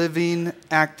living,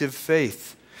 active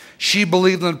faith. She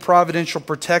believed in the providential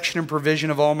protection and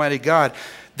provision of Almighty God.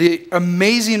 The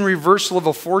amazing reversal of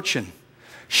a fortune.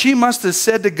 She must have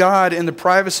said to God in the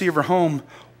privacy of her home,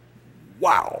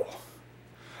 wow,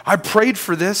 I prayed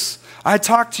for this. I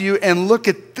talked to you, and look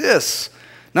at this.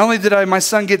 Not only did my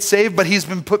son get saved, but he's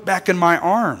been put back in my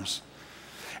arms.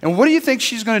 And what do you think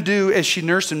she's going to do as she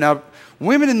nursed him? Now,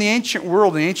 women in the ancient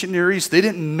world, in the ancient Near East, they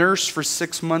didn't nurse for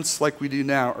 6 months like we do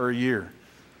now, or a year.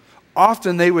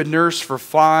 Often they would nurse for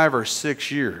 5 or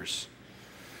 6 years.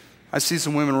 I see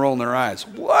some women rolling their eyes.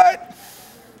 What?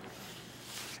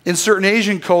 In certain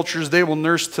Asian cultures, they will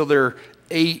nurse till they're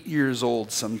 8 years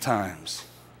old sometimes.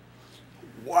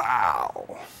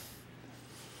 Wow.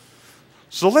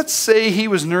 So let's say he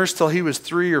was nursed till he was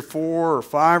 3 or 4 or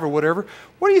 5 or whatever.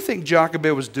 What do you think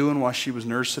Jochebed was doing while she was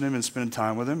nursing him and spending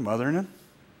time with him, mothering him?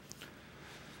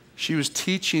 She was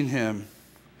teaching him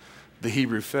the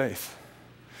Hebrew faith.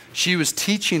 She was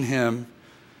teaching him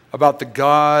about the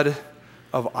God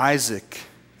of Isaac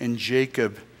and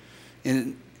Jacob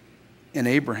and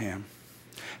Abraham.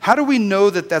 How do we know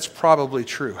that that's probably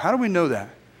true? How do we know that?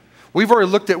 We've already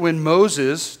looked at when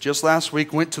Moses, just last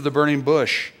week, went to the burning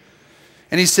bush.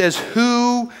 And he says,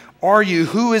 who are you?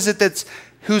 Who is it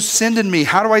who's sending me?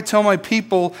 How do I tell my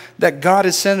people that God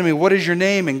is sending me? What is your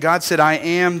name? And God said, I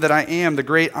am that I am, the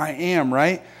great I am,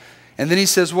 right? And then he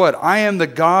says what? I am the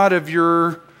God of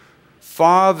your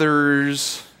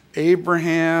fathers,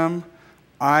 Abraham,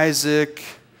 Isaac,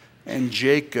 and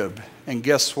Jacob. And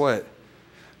guess what?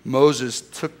 Moses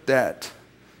took that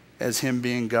as him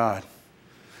being God.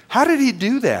 How did he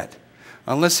do that?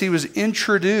 Unless he was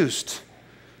introduced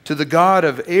to the God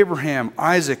of Abraham,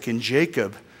 Isaac, and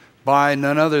Jacob by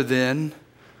none other than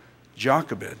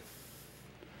Jochebed.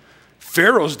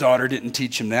 Pharaoh's daughter didn't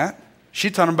teach him that. She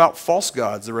taught him about false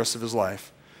gods the rest of his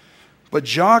life. But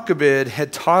Jochebed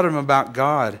had taught him about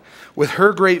God. With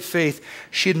her great faith,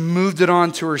 she had moved it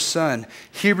on to her son.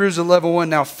 Hebrews 11:1,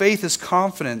 now faith is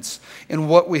confidence in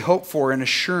what we hope for and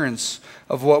assurance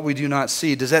of what we do not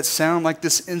see. Does that sound like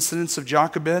this incident of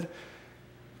Jochebed?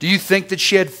 Do you think that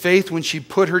she had faith when she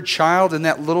put her child in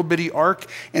that little bitty ark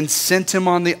and sent him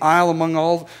on the Nile among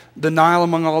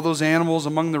all those animals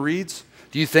among the reeds?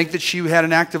 Do you think that she had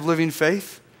an active living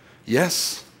faith?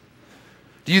 Yes.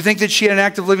 Do you think that she had an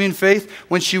active living faith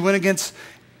when she went against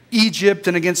Egypt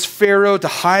and against Pharaoh to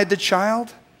hide the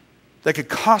child? That could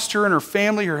cost her and her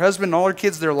family, her husband, and all her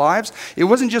kids their lives. It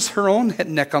wasn't just her own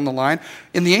neck on the line.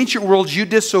 In the ancient world, you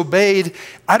disobeyed.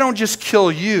 I don't just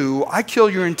kill you, I kill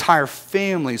your entire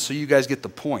family so you guys get the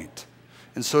point.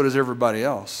 And so does everybody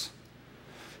else.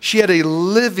 She had a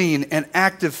living and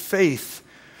active faith.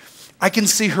 I can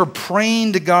see her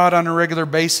praying to God on a regular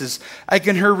basis. I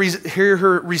can hear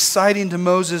her reciting to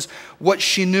Moses what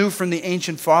she knew from the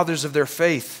ancient fathers of their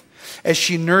faith. As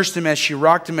she nursed him, as she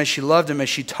rocked him, as she loved him, as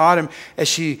she taught him, as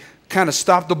she kind of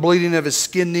stopped the bleeding of his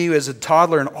skin knee as a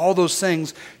toddler and all those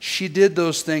things, she did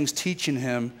those things teaching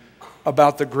him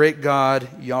about the great God,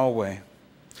 Yahweh.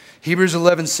 Hebrews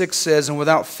 11:6 says, and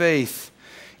without faith,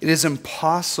 it is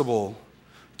impossible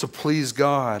to please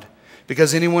God.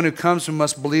 Because anyone who comes to him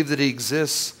must believe that he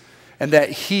exists and that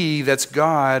he, that's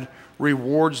God,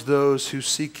 rewards those who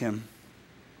seek him.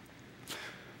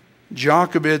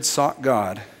 Jochebed sought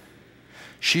God.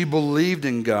 She believed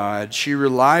in God. She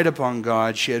relied upon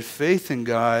God. She had faith in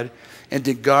God. And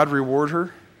did God reward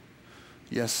her?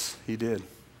 Yes, he did.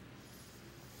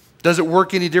 Does it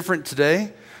work any different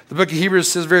today? The book of Hebrews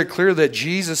says very clear that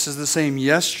Jesus is the same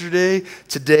yesterday,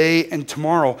 today, and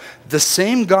tomorrow. The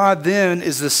same God then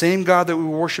is the same God that we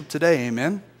worship today.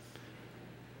 Amen?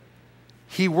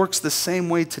 He works the same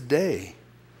way today.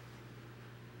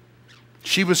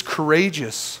 She was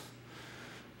courageous.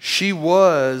 She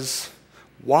was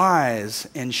wise,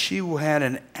 and she had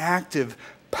an active,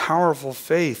 powerful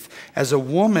faith. As a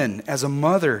woman, as a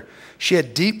mother, she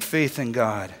had deep faith in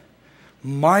God,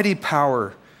 mighty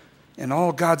power, and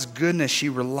all God's goodness she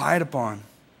relied upon.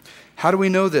 How do we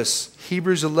know this?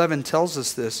 Hebrews 11 tells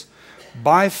us this.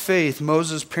 By faith,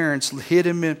 Moses' parents hid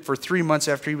him for 3 months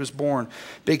after he was born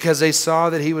because they saw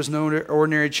that he was no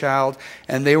ordinary child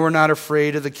and they were not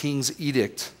afraid of the king's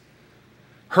edict.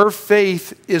 Her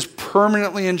faith is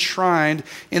permanently enshrined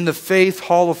in the Faith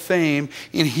Hall of Fame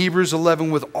in Hebrews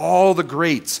 11 with all the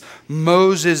greats,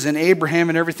 Moses and Abraham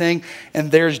and everything.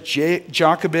 And there's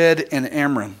Jochebed and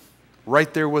Amram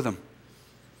right there with them.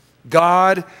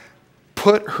 God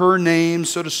put her name,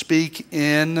 so to speak,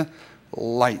 in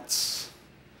lights.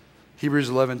 Hebrews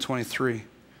 11:23.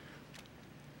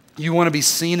 You want to be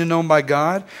seen and known by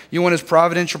God? You want his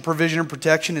providential provision and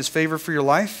protection, his favor for your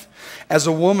life? As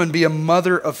a woman, be a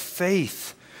mother of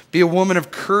faith. Be a woman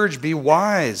of courage. Be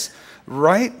wise.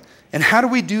 Right? And how do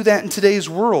we do that in today's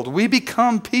world? We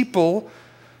become people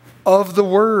of the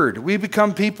word. We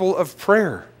become people of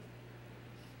prayer.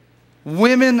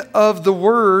 Women of the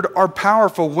word are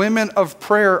powerful. Women of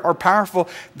prayer are powerful.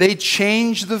 They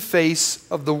change the face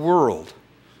of the world.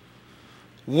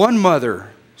 One mother,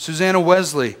 Susanna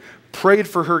Wesley, prayed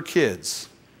for her kids,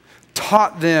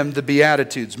 taught them the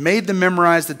Beatitudes, made them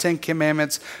memorize the 10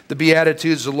 Commandments, the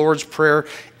Beatitudes, the Lord's Prayer,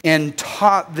 and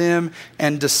taught them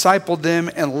and discipled them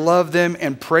and loved them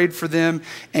and prayed for them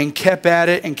and kept at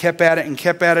it and kept at it and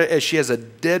kept at it as she has a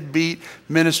deadbeat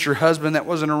minister husband that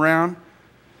wasn't around.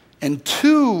 And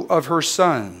 2 of her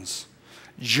sons,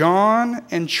 John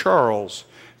and Charles,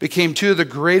 became 2 of the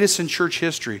greatest in church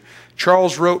history.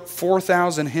 Charles wrote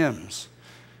 4,000 hymns.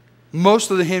 Most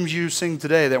of the hymns you sing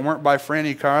today that weren't by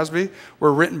Franny Crosby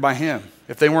were written by him.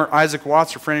 If they weren't Isaac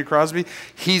Watts or Franny Crosby,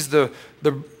 he's the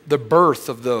birth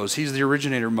of those. He's the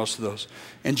originator of most of those.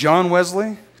 And John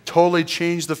Wesley totally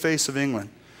changed the face of England.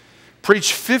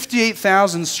 Preached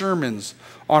 58,000 sermons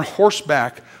on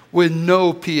horseback with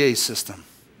no PA system.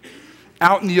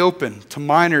 Out in the open, to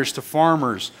miners, to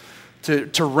farmers,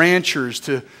 to ranchers,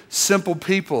 to simple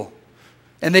people.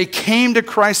 And they came to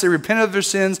Christ, they repented of their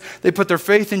sins, they put their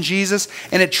faith in Jesus,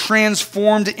 and it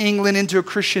transformed England into a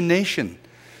Christian nation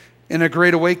in a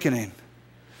great awakening.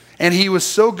 And he was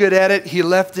so good at it, he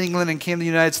left England and came to the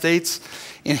United States.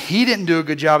 And he didn't do a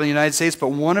good job in the United States, but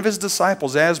one of his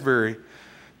disciples, Asbury,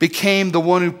 became the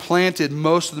one who planted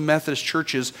most of the Methodist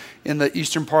churches in the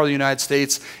eastern part of the United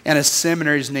States, and a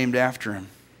seminary is named after him.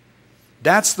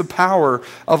 That's the power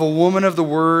of a woman of the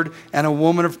word and a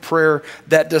woman of prayer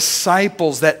that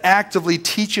disciples, that actively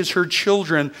teaches her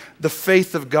children the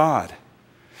faith of God.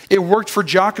 It worked for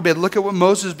Jochebed. Look at what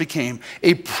Moses became,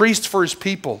 a priest for his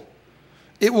people.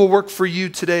 It will work for you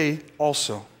today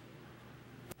also.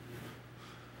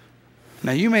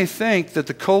 Now, you may think that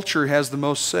the culture has the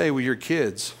most say with your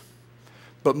kids,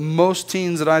 but most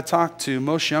teens that I talk to,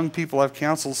 most young people I've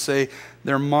counseled say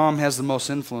their mom has the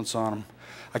most influence on them.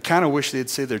 I kind of wish they'd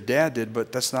say their dad did,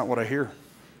 but that's not what I hear.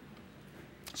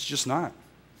 It's just not.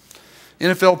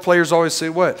 NFL players always say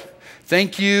what?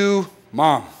 Thank you,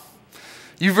 Mom.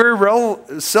 You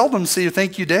very seldom see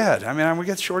thank you, Dad. I mean, we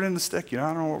get short end of the stick. I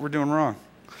don't know what we're doing wrong.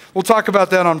 We'll talk about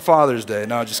that on Father's Day.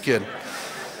 No, just kidding.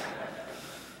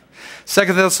 2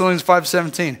 Thessalonians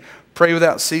 5:17. Pray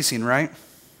without ceasing, right?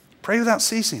 Pray without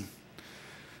ceasing.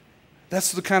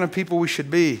 That's the kind of people we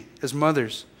should be as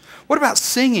mothers. What about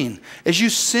singing? As you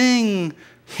sing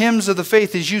hymns of the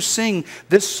faith, as you sing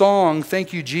this song,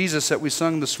 Thank You, Jesus, that we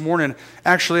sung this morning,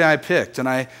 actually I picked. And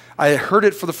I heard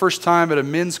it for the first time at a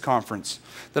men's conference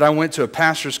that I went to, a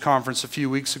pastor's conference a few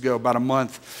weeks ago, about a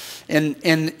month. And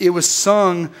it was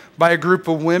sung by a group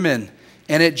of women.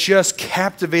 And it just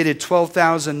captivated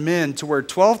 12,000 men to where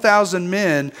 12,000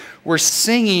 men were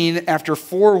singing after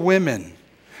 4 women.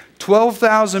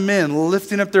 12,000 men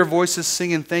lifting up their voices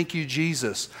singing, Thank You,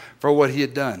 Jesus, for what he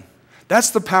had done.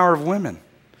 That's the power of women.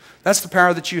 That's the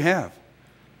power that you have.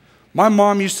 My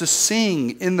mom used to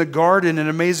sing in the garden in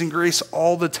Amazing Grace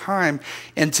all the time.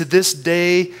 And to this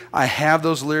day, I have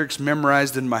those lyrics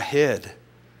memorized in my head.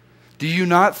 Do you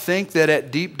not think that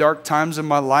at deep, dark times in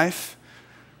my life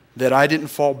that I didn't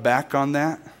fall back on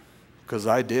that? Because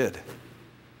I did.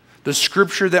 The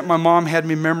scripture that my mom had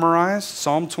me memorize,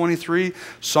 Psalm 23,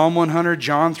 Psalm 100,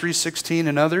 John 3:16,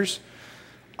 and others,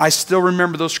 I still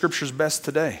remember those scriptures best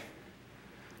today.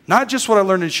 Not just what I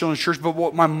learned in children's church, but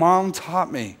what my mom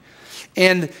taught me.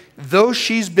 And though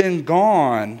she's been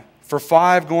gone for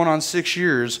 5, going on 6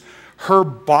 years, her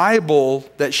Bible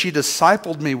that she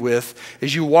discipled me with,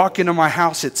 as you walk into my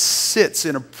house, it sits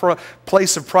in a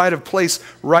place of pride of place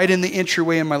right in the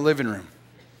entryway in my living room.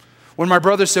 When my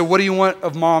brother said, what do you want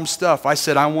of Mom's stuff? I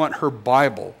said, I want her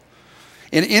Bible.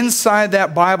 And inside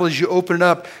that Bible, as you open it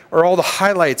up, are all the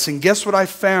highlights. And guess what I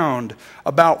found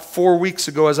about 4 weeks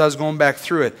ago as I was going back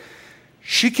through it?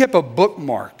 She kept a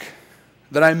bookmark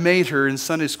that I made her in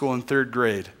Sunday school in 3rd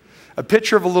grade. A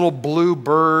picture of a little blue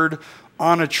bird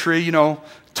on a tree,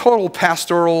 total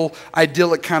pastoral,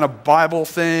 idyllic kind of Bible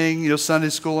thing, Sunday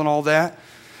school and all that.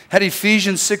 Had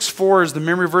Ephesians 6:4 as the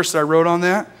memory verse that I wrote on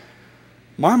that.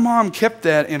 My mom kept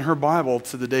that in her Bible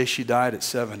to the day she died at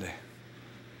 70.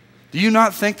 Do you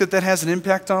not think that that has an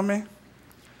impact on me?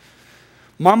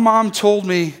 My mom told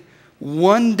me,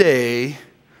 one day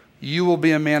you will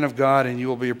be a man of God and you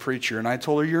will be a preacher. And I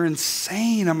told her, you're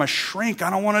insane. I'm a shrink. I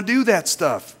don't want to do that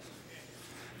stuff.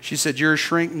 She said, you're a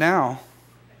shrink now.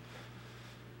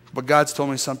 But God's told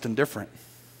me something different.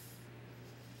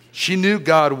 She knew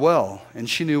God well, and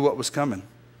she knew what was coming.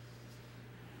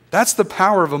 That's the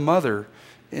power of a mother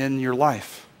in your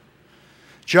life.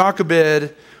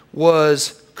 Jochebed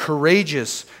was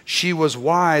courageous. She was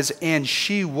wise, and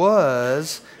she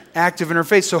was active in her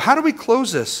faith. So how do we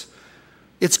close this?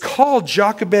 It's called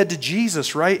Jochebed to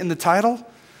Jesus, right, in the title?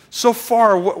 So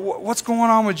far, what's going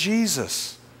on with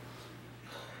Jesus?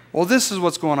 Well, this is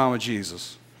what's going on with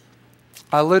Jesus.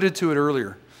 I alluded to it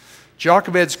earlier.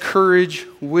 Jochebed's courage,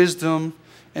 wisdom,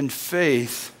 and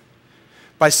faith.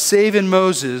 By saving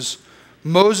Moses,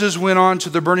 Moses went on to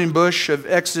the burning bush of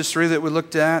Exodus 3 that we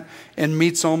looked at and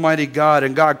meets Almighty God.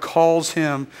 And God calls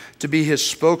him to be his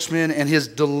spokesman and his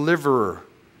deliverer.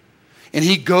 And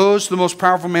he goes to the most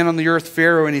powerful man on the earth,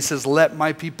 Pharaoh, and he says, let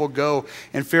my people go.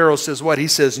 And Pharaoh says what? He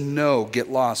says, no, get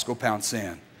lost, go pound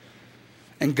sand.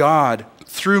 And God,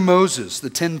 through Moses, the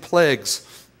 10 plagues,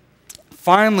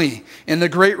 finally, in the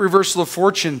great reversal of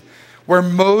fortune, where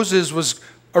Moses was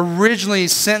originally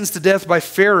sentenced to death by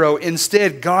Pharaoh,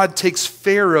 instead God takes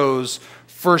Pharaoh's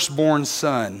firstborn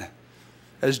son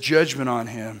as judgment on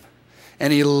him.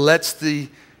 And he lets the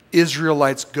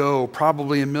Israelites go,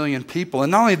 probably 1 million people.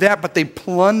 And not only that, but they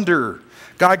plunder.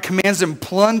 God commands them,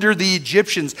 plunder the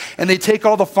Egyptians. And they take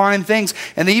all the fine things.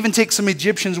 And they even take some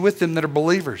Egyptians with them that are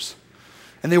believers.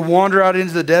 And they wander out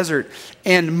into the desert.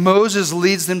 And Moses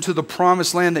leads them to the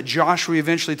promised land that Joshua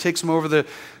eventually takes them over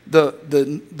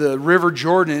the river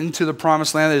Jordan into the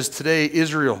promised land that is today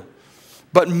Israel.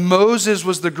 But Moses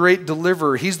was the great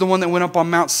deliverer. He's the one that went up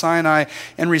on Mount Sinai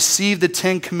and received the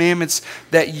 10 commandments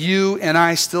that you and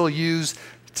I still use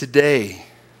today.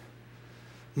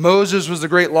 Moses was the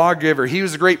great lawgiver. He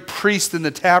was the great priest in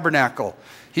the tabernacle.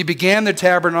 He began the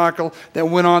tabernacle that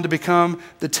went on to become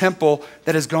the temple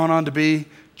that has gone on to be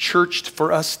churched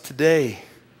for us today.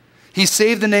 He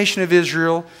saved the nation of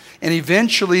Israel, and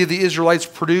eventually the Israelites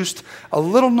produced a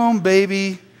little-known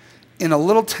baby in a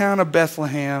little town of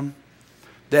Bethlehem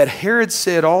that Herod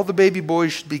said all the baby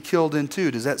boys should be killed in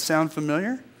too. Does that sound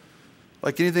familiar?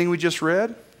 Like anything we just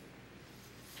read?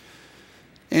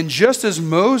 And just as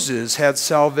Moses had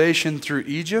salvation through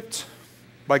Egypt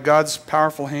by God's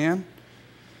powerful hand,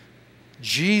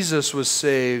 Jesus was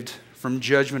saved from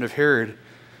judgment of Herod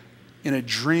in a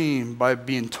dream by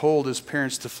being told his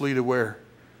parents to flee to where?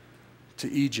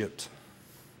 To Egypt.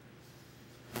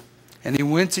 And he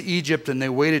went to Egypt and they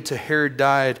waited till Herod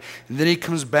died. And then he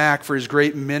comes back for his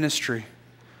great ministry.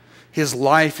 His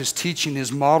life, his teaching,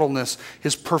 his modelness,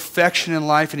 his perfection in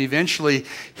life, and eventually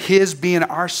his being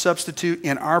our substitute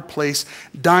in our place,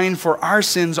 dying for our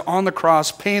sins on the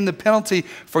cross, paying the penalty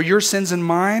for your sins and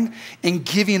mine, and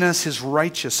giving us his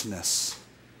righteousness.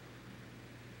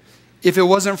 If it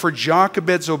wasn't for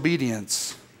Jochebed's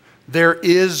obedience, there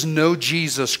is no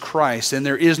Jesus Christ, and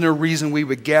there is no reason we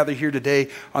would gather here today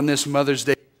on this Mother's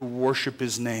Day to worship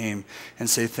his name and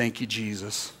say, thank you,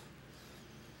 Jesus.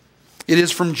 It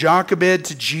is from Jochebed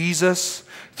to Jesus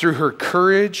through her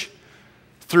courage,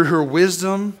 through her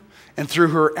wisdom, and through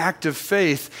her act of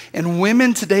faith. And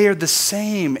women today are the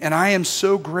same, and I am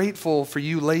so grateful for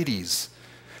you ladies.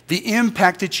 The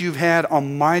impact that you've had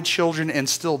on my children and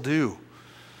still do.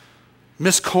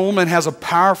 Miss Coleman has a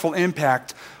powerful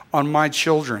impact on my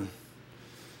children.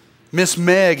 Miss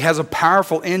Meg has a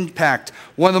powerful impact.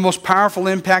 One of the most powerful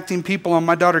impacting people on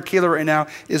my daughter Kayla right now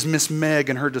is Miss Meg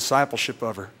and her discipleship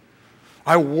of her.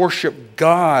 I worship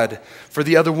God for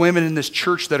the other women in this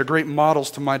church that are great models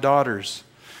to my daughters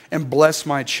and bless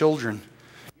my children.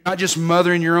 You're not just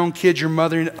mothering your own kids, you're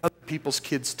mothering other people's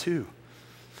kids too.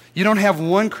 You don't have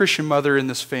one Christian mother in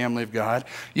this family of God.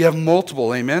 You have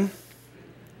multiple, amen?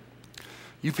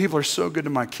 You people are so good to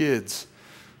my kids.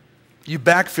 You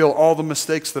backfill all the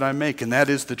mistakes that I make, and that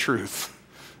is the truth.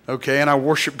 Okay, and I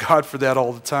worship God for that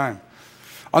all the time.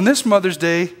 On this Mother's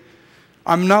Day,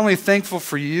 I'm not only thankful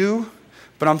for you,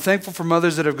 but I'm thankful for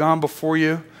mothers that have gone before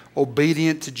you,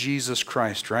 obedient to Jesus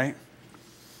Christ, right?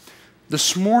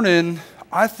 This morning,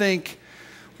 I think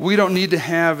we don't need to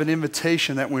have an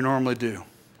invitation that we normally do.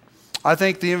 I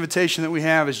think the invitation that we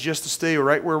have is just to stay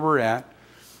right where we're at.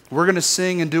 We're going to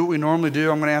sing and do what we normally do.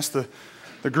 I'm going to ask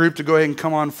the group to go ahead and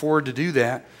come on forward to do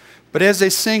that. But as they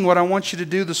sing, what I want you to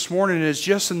do this morning is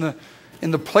just in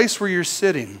the place where you're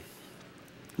sitting,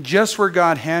 just where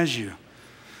God has you,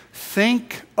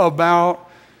 think about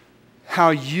how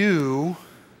you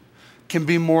can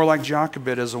be more like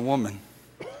Jochebed as a woman.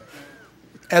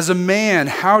 As a man,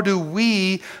 how do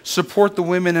we support the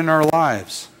women in our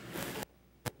lives?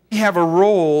 We have a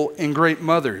role in great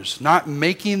mothers, not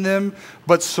making them,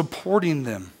 but supporting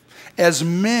them. As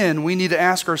men, we need to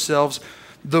ask ourselves,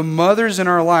 the mothers in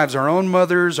our lives, our own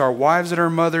mothers, our wives that are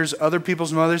mothers, other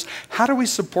people's mothers, how do we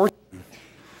support them?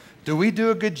 Do we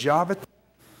do a good job at that?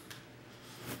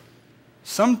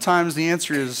 Sometimes the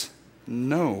answer is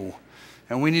no,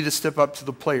 and we need to step up to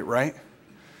the plate, right?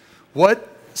 What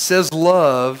says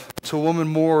love to a woman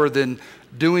more than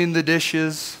doing the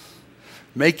dishes,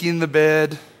 making the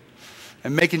bed,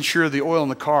 and making sure the oil in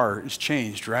the car is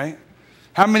changed, right?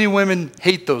 How many women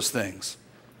hate those things?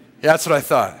 Yeah, that's what I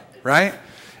thought, right?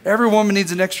 Every woman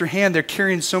needs an extra hand. They're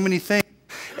carrying so many things.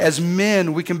 As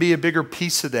men, we can be a bigger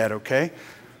piece of that, okay?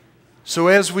 So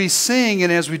as we sing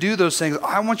and as we do those things,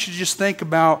 I want you to just think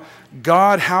about,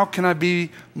 God, how can I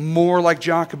be more like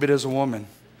Jochebed as a woman?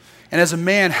 And as a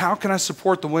man, how can I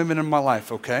support the women in my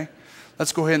life, okay?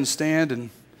 Let's go ahead and stand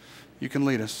and you can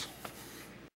lead us.